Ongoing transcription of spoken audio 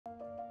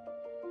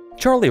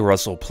Charlie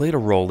Russell played a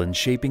role in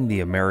shaping the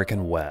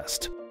American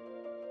West.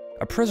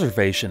 A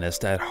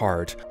preservationist at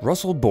heart,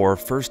 Russell bore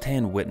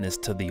first-hand witness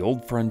to the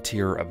old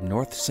frontier of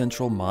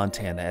north-central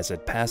Montana as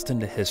it passed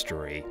into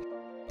history.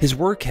 His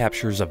work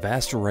captures a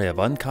vast array of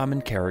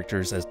uncommon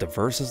characters as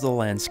diverse as the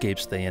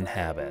landscapes they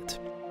inhabit.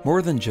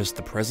 More than just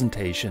the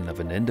presentation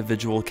of an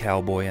individual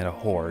cowboy and a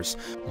horse,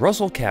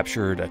 Russell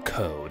captured a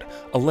code,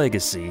 a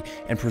legacy,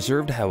 and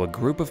preserved how a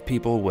group of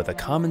people with a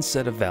common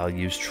set of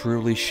values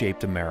truly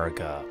shaped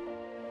America.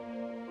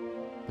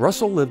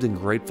 Russell lived in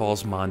Great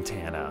Falls,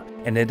 Montana,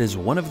 and it is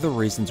one of the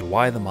reasons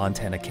why the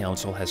Montana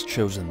Council has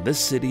chosen this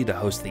city to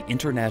host the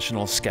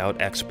International Scout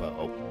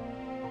Expo.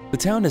 The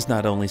town is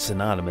not only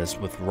synonymous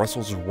with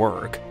Russell's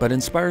work, but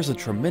inspires a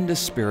tremendous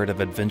spirit of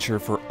adventure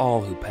for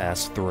all who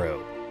pass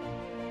through.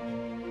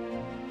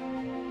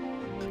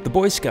 The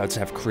Boy Scouts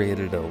have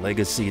created a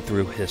legacy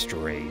through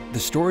history. The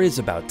story is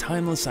about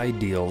timeless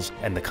ideals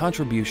and the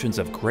contributions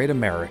of great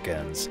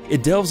Americans.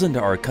 It delves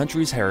into our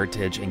country's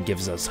heritage and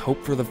gives us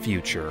hope for the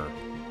future.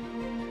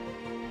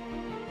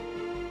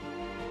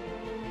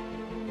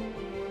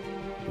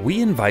 We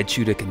invite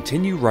you to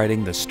continue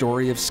writing the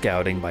story of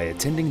scouting by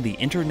attending the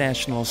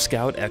International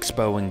Scout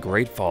Expo in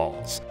Great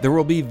Falls. There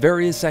will be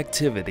various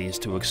activities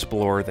to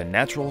explore the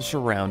natural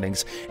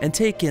surroundings and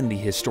take in the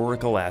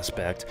historical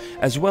aspect,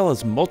 as well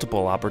as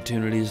multiple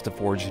opportunities to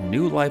forge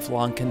new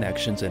lifelong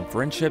connections and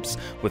friendships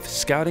with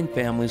scouting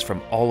families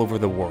from all over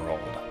the world.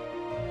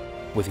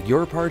 With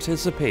your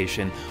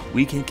participation,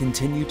 we can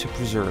continue to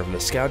preserve the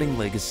scouting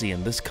legacy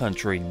in this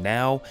country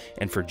now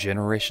and for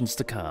generations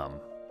to come.